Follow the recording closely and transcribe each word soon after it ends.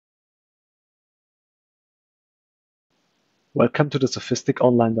Welcome to the SOFiSTiK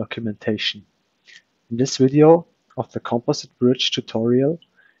online documentation. In this video of the Composite Bridge tutorial,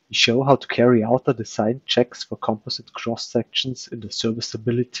 we show how to carry out the design checks for composite cross-sections in the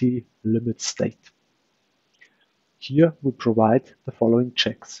Serviceability Limit State. Here we provide the following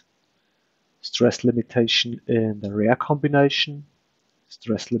checks: stress limitation in the rear combination,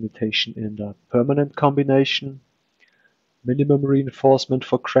 stress limitation in the permanent combination, minimum reinforcement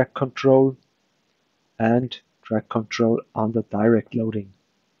for crack control, and drag control under direct loading.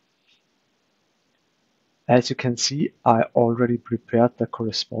 As you can see, I already prepared the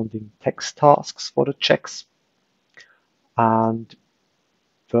corresponding text tasks for the checks. And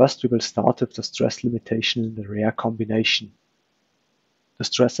first we will start with the stress limitation in the rear combination. The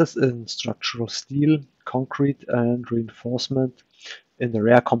stresses in structural steel, concrete and reinforcement in the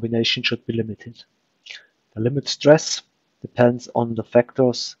rear combination should be limited. The limit stress depends on the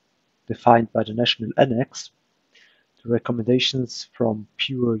factors defined by the national annex. The recommendations from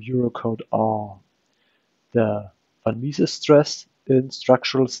pure Eurocode are: the Van Mises stress in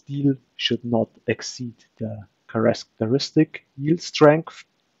structural steel should not exceed the characteristic yield strength.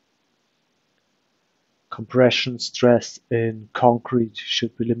 Compression stress in concrete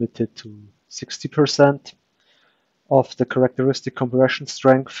should be limited to 60% of the characteristic compression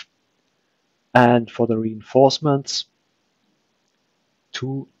strength, and for the reinforcements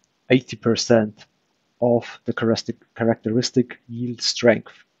to 80% of the characteristic yield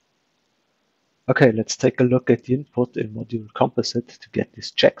strength. Okay, let's take a look at the input in module Composite to get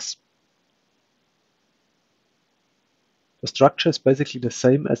these checks. The structure is basically the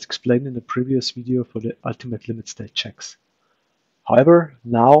same as explained in the previous video for the ultimate limit state checks. However,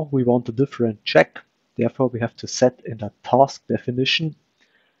 now we want a different check, therefore we have to set in the task definition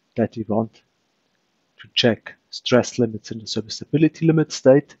that we want to check stress limits in the serviceability limit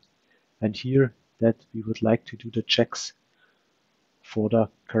state, and here that we would like to do the checks for the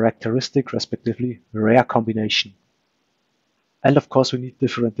characteristic, respectively, rear combination. And of course we need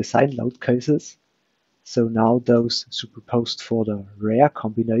different design load cases. So now those superposed for the rear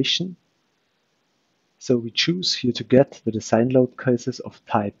combination. So we choose here to get the design load cases of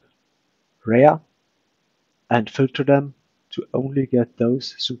type rear and filter them to only get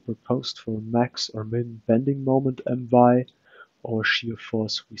those superposed for max or min bending moment My or shear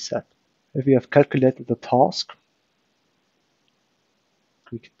force we set. If we have calculated the task,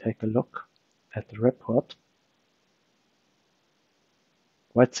 we can take a look at the report.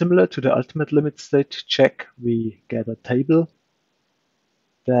 Quite similar to the ultimate limit state check, we get a table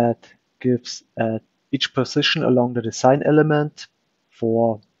that gives at each position along the design element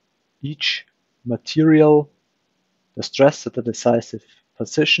for each material the stress at the decisive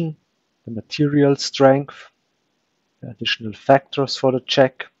position, the material strength, the additional factors for the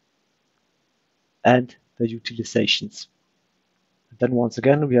check, and the utilizations. And then once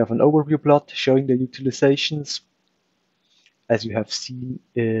again we have an overview plot showing the utilizations. As you have seen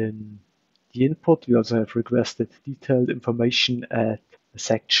in the input, we also have requested detailed information at the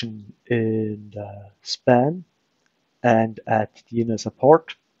section in the span and at the inner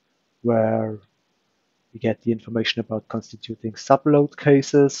support, where we get the information about constituting subload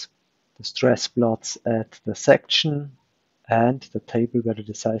cases, the stress plots at the section, and the table where the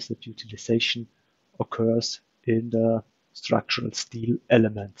decisive utilization occurs in the structural steel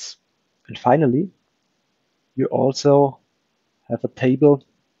elements. And finally, you also have a table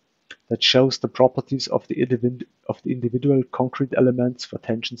that shows the properties of the individual concrete elements for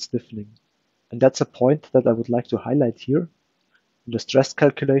tension stiffening. And that's a point that I would like to highlight here. In the stress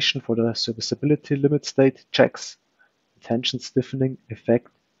calculation for the serviceability limit state checks, the tension stiffening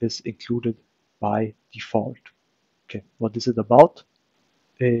effect is included by default. Okay, what is it about?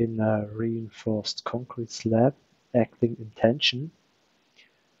 In a reinforced concrete slab acting in tension,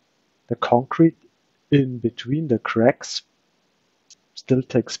 the concrete in between the cracks still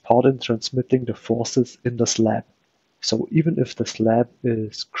takes part in transmitting the forces in the slab. So even if the slab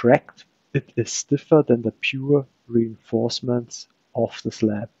is cracked, it is stiffer than the pure reinforcements of the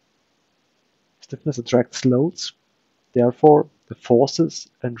slab. Stiffness attracts loads, therefore the forces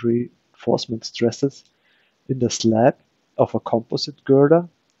and reinforcement stresses in the slab of a composite girder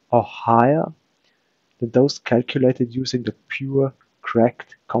are higher than those calculated using the pure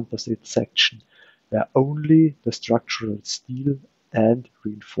cracked composite section, where only the structural steel and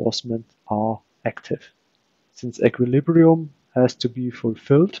reinforcement are active. Since equilibrium has to be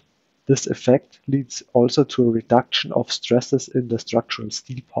fulfilled, this effect leads also to a reduction of stresses in the structural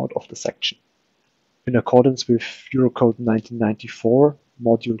steel part of the section. In accordance with Eurocode 1994,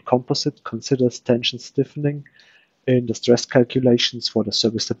 module Composite considers tension stiffening in the stress calculations for the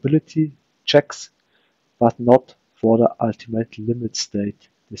serviceability checks, but not for the ultimate limit state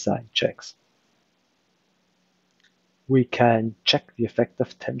design checks. We can check the effect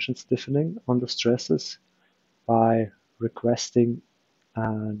of tension stiffening on the stresses by requesting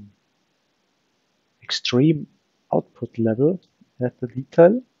an extreme output level at the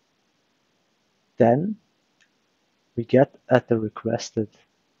detail. Then we get at the requested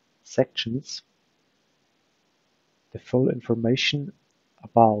sections the full information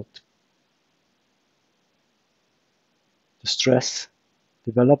about the stress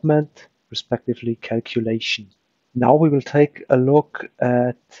development, respectively calculation. Now we will take a look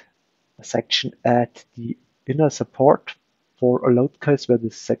at a section at the inner support for a load case where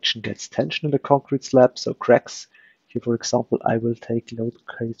this section gets tension in the concrete slab, so cracks. Here, for example, I will take load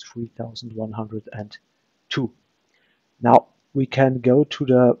case 3102. Now we can go to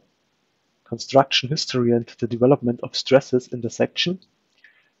the construction history and the development of stresses in the section.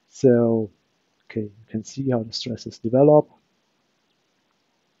 So, okay, you can see how the stresses develop.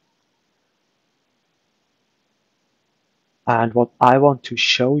 And what I want to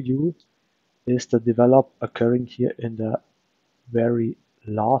show you is the develop occurring here in the very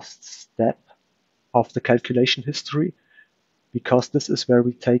last step of the calculation history, because this is where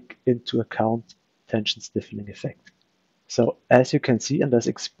we take into account tension stiffening effect. So as you can see, and as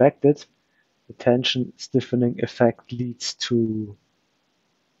expected, the tension stiffening effect leads to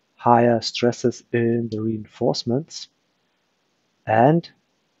higher stresses in the reinforcements and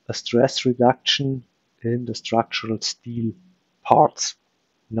a stress reduction in the structural steel parts.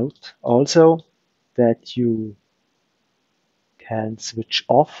 Note also that you can switch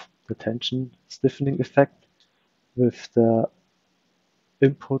off the tension stiffening effect with the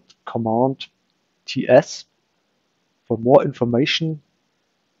input command TS. For more information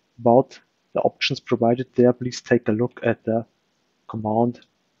about the options provided there, please take a look at the command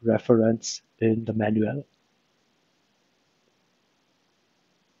reference in the manual.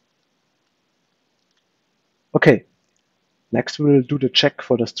 Okay, next we will do the check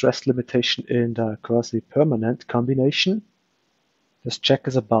for the stress limitation in the quasi-permanent combination. This check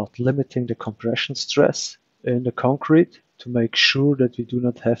is about limiting the compression stress in the concrete to make sure that we do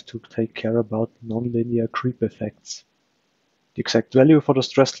not have to take care about nonlinear creep effects. The exact value for the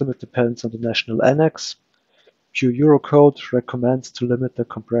stress limit depends on the national annex. Pure Eurocode recommends to limit the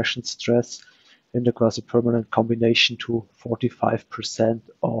compression stress in the quasi-permanent combination to 45%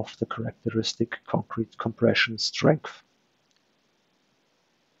 of the characteristic concrete compression strength.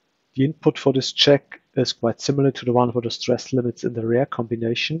 The input for this check is quite similar to the one for the stress limits in the rear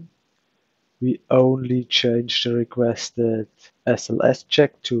combination. We only change the requested SLS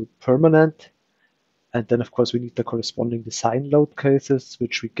check to permanent, and then of course we need the corresponding design load cases,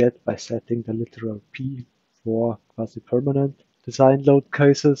 which we get by setting the literal P for quasi-permanent design load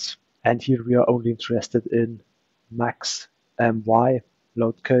cases. And here we are only interested in max MY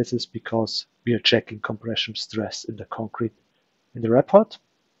load cases because we are checking compression stress in the concrete in the report.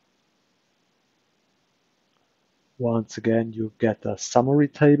 Once again, you get a summary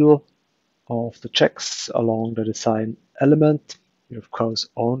table of the checks along the design element. Here, of course,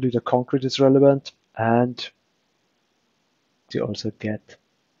 only the concrete is relevant, and you also get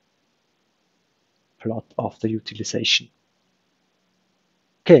a plot of the utilization.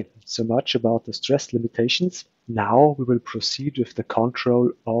 Okay, so much about the stress limitations. Now we will proceed with the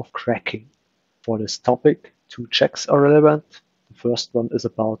control of cracking. For this topic, two checks are relevant. The first one is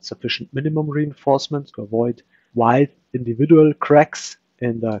about sufficient minimum reinforcement to avoid wide individual cracks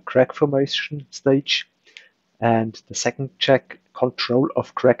in the crack formation stage. And the second check, control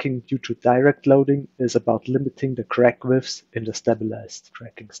of cracking due to direct loading, is about limiting the crack widths in the stabilized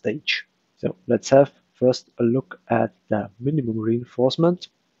cracking stage. So let's have first a look at the minimum reinforcement.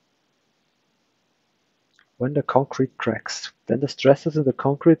 When the concrete cracks, then the stresses in the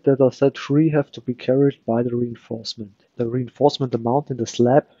concrete that are set free have to be carried by the reinforcement. The reinforcement amount in the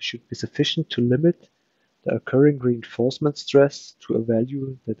slab should be sufficient to limit the occurring reinforcement stress to a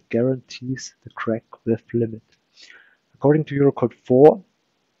value that guarantees the crack width limit. According to Eurocode 4,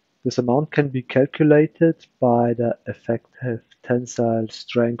 this amount can be calculated by the effective tensile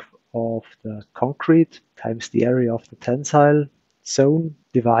strength of the concrete times the area of the tensile zone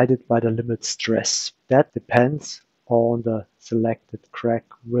divided by the limit stress. That depends on the selected crack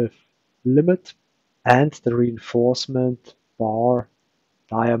width limit and the reinforcement bar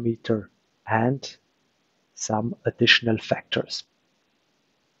diameter and some additional factors.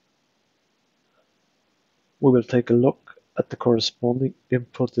 We will take a look at the corresponding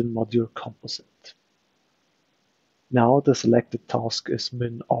input in module Composite. Now the selected task is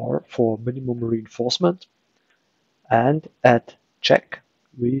min R for minimum reinforcement, and at check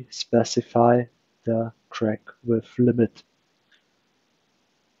we specify the crack width limit.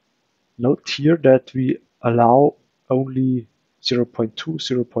 Note here that we allow only 0.2,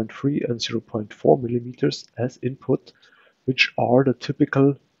 0.3 and 0.4 millimeters as input, which are the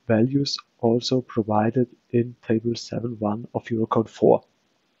typical values also provided in Table 7.1 of Eurocode 4.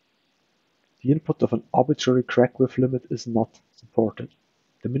 The input of an arbitrary crack width limit is not supported.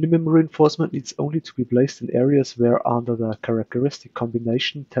 The minimum reinforcement needs only to be placed in areas where, under the characteristic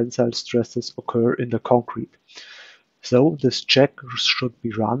combination, tensile stresses occur in the concrete. So this check should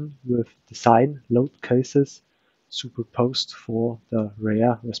be run with design load cases superposed for the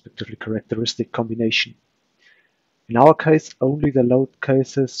rare, respectively characteristic combination. In our case, only the load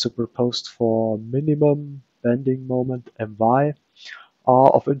cases superposed for minimum bending moment My are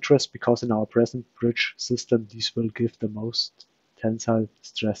of interest because in our present bridge system these will give the most tensile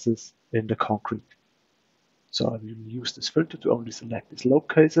stresses in the concrete. So I will use this filter to only select these load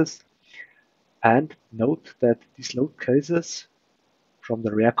cases, and note that these load cases from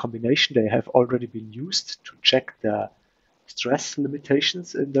the rare combination, they have already been used to check the stress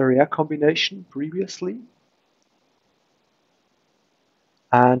limitations in the rare combination previously.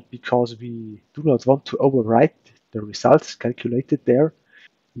 And because we do not want to overwrite the results calculated there,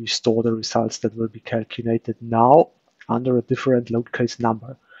 we store the results that will be calculated now under a different load case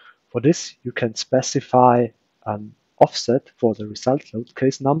number. For this, you can specify an offset for the result load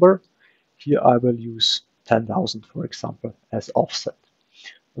case number. Here I will use 10,000, for example, as offset.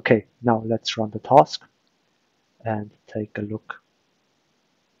 Okay, now let's run the task and take a look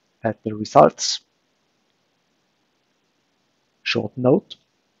at the results. Short note,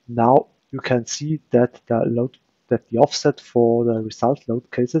 now you can see that the offset for the result load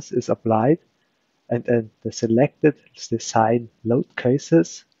cases is applied, and then the selected design load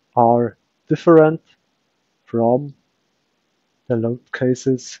cases are different from the load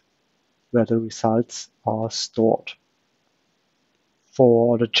cases where the results are stored.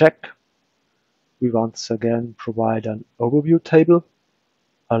 For the check, we once again provide an overview table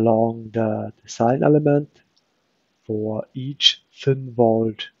along the design element for each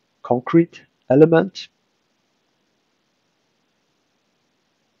thin-walled concrete element.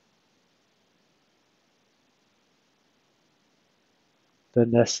 The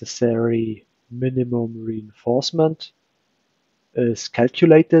necessary minimum reinforcement is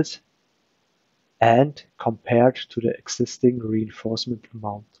calculated and compared to the existing reinforcement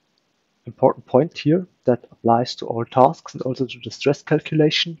amount. Important point here that applies to all tasks and also to the stress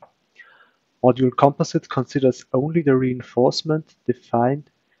calculation. Module Composite considers only the reinforcement defined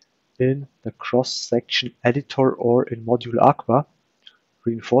in the cross-section editor or in Module Aqua.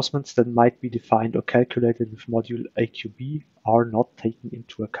 Reinforcements that might be defined or calculated with Module AQB are not taken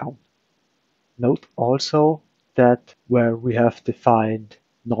into account. Note also that where we have defined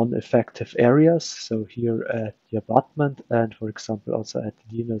non-effective areas, so here at the abutment and for example also at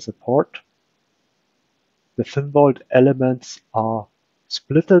the linear support, the thin-walled elements are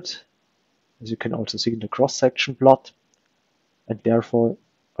splitted, as you can also see in the cross-section plot, and therefore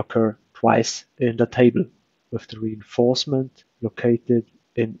occur twice in the table, with the reinforcement located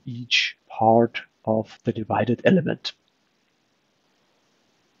in each part of the divided element.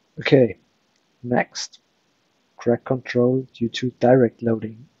 Okay, next, crack control due to direct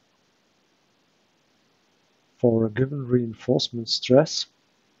loading. For a given reinforcement stress,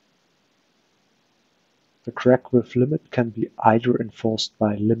 the crack width limit can be either enforced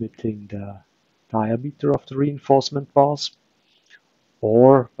by limiting the diameter of the reinforcement bars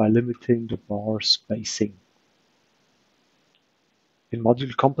or by limiting the bar spacing. In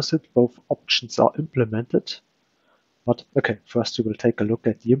Module Composite, both options are implemented, but okay, first we will take a look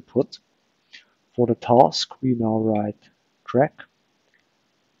at the input. For the task, we now write crack,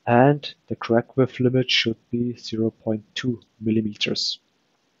 and the crack width limit should be 0.2 millimeters.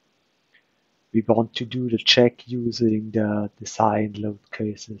 We want to do the check using the design load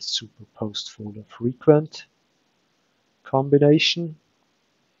cases superposed for the frequent combination,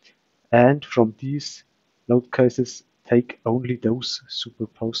 and from these load cases take only those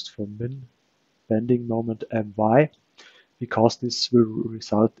superposed for min bending moment My, because this will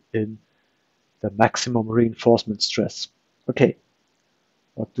result in the maximum reinforcement stress. Okay,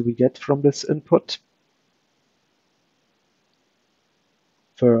 what do we get from this input?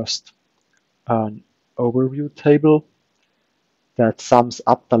 First, an overview table that sums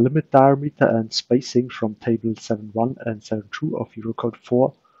up the limit diameter and spacing from Table 7.1 and 7.2 of Eurocode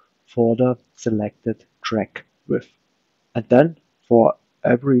 4 for the selected crack width. And then for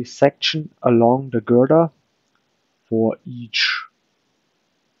every section along the girder for each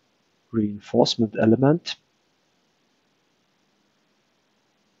reinforcement element,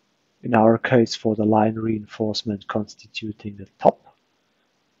 in our case for the line reinforcement constituting the top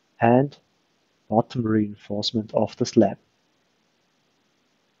and bottom reinforcement of the slab.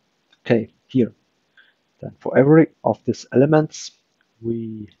 Okay, here. Then for every of these elements,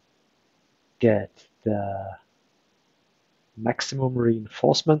 we get the maximum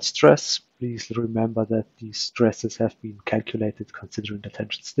reinforcement stress. Please remember that these stresses have been calculated considering the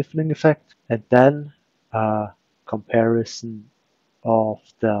tension stiffening effect. And then a comparison of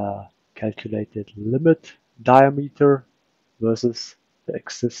the calculated limit diameter versus the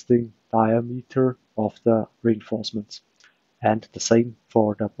existing diameter of the reinforcements. And the same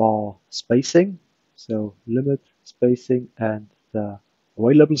for the bar spacing. So limit spacing and the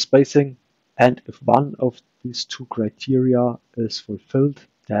available spacing. And if one of these two criteria is fulfilled,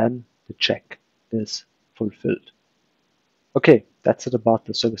 then the check is fulfilled. Okay, that's it about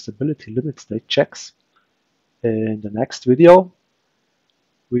the serviceability limit state checks. In the next video,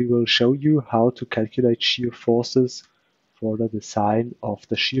 we will show you how to calculate shear forces for the design of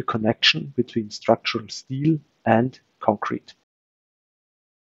the shear connection between structural steel and concrete.